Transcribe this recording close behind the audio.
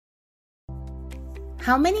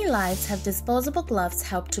How many lives have disposable gloves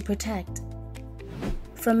helped to protect?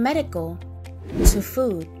 From medical to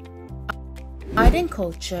food, art and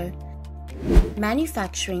culture,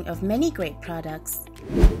 manufacturing of many great products,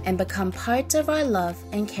 and become part of our love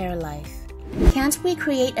and care life. Can't we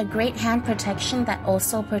create a great hand protection that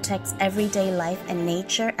also protects everyday life and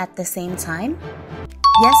nature at the same time?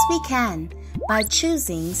 Yes, we can, by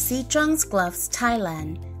choosing Sri Trang Gloves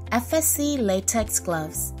Thailand FSC Latex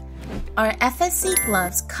Gloves. Our FSC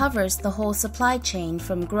gloves covers the whole supply chain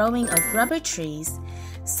from growing of rubber trees,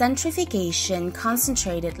 centrifugation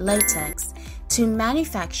concentrated latex, to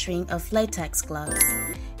manufacturing of latex gloves,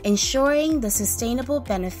 ensuring the sustainable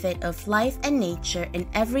benefit of life and nature in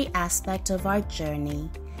every aspect of our journey.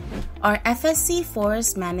 Our FSC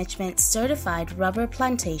Forest Management Certified Rubber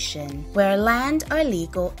Plantation, where land are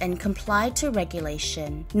legal and comply to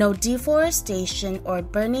regulation. No deforestation or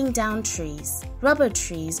burning down trees. Rubber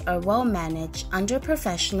trees are well managed under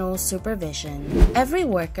professional supervision. Every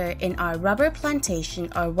worker in our rubber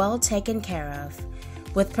plantation are well taken care of,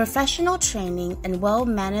 with professional training and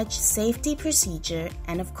well-managed safety procedure,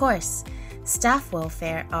 and of course, staff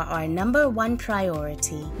welfare are our #1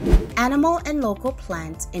 priority. Animal and local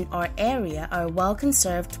plants in our area are well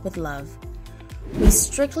conserved with love. We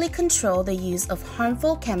strictly control the use of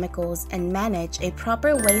harmful chemicals and manage a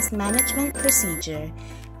proper waste management procedure,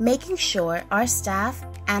 making sure our staff,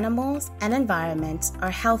 animals, and environment are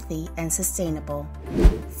healthy and sustainable.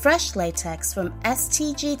 Fresh latex from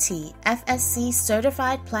STGT FSC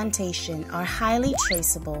certified plantation are highly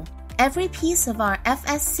traceable. Every piece of our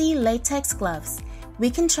FSC latex gloves, we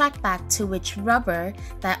can track back to which rubber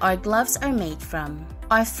that our gloves are made from.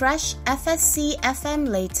 Our fresh FSC FM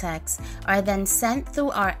latex are then sent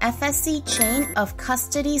through our FSC chain of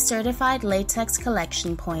custody certified latex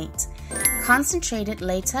collection point, concentrated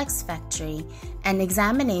latex factory, and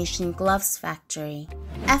examination gloves factory.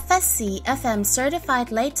 FSC FM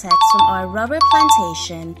certified latex from our rubber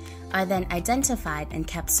plantation are then identified and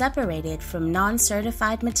kept separated from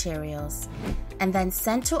non-certified materials, and then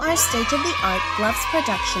sent to our state-of-the-art gloves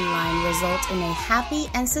production line, result in a happy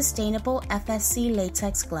and sustainable FSC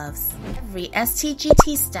latex gloves. Every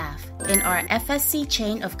STGT staff in our FSC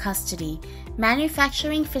chain of custody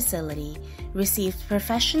manufacturing facility receives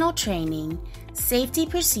professional training, safety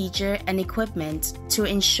procedure, and equipment to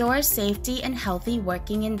ensure safety and healthy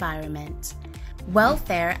working environment.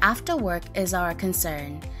 Welfare after work is our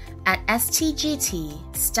concern. At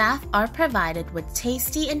STGT, staff are provided with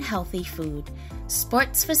tasty and healthy food,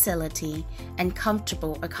 sports facility, and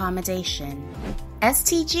comfortable accommodation.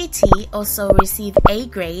 STGT also received A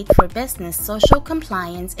grade for Business Social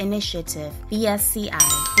Compliance Initiative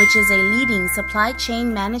 (BSCI), which is a leading supply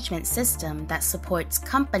chain management system that supports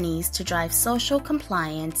companies to drive social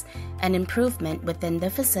compliance and improvement within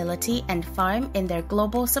the facility and farm in their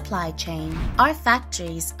global supply chain. Our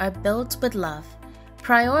factories are built with love,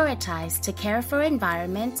 prioritized to care for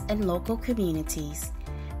environment and local communities.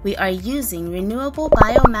 We are using renewable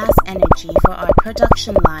biomass energy for our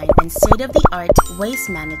production line and state-of-the-art waste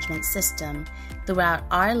management system throughout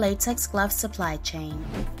our latex glove supply chain.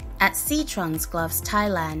 At Sri Trang Gloves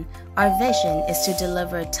Thailand, our vision is to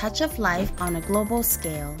deliver touch of life on a global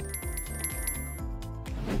scale.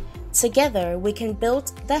 Together, we can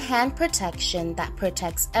build the hand protection that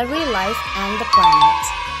protects every life and the planet.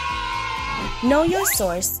 Know your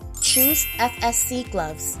source, choose FSC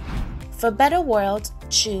Gloves. For better world,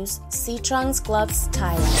 choose Sri Trang Gloves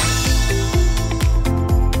Thailand.